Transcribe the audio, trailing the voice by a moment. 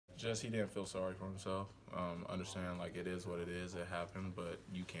Just he didn't feel sorry for himself. Understand like it is what it is. It happened, but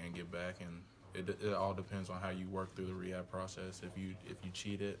you can get back, and it all depends on how you work through the rehab process. If you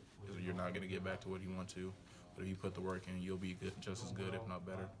cheat it, you're not going to get back to what you want to. But if you put the work in, you'll be good, just as good, if not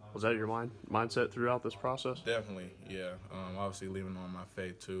better. Was that your mindset throughout this process? Definitely, yeah. Obviously, leaving on my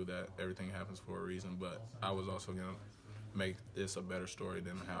faith too, that everything happens for a reason. But I was also going to make this a better story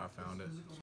than how I found it.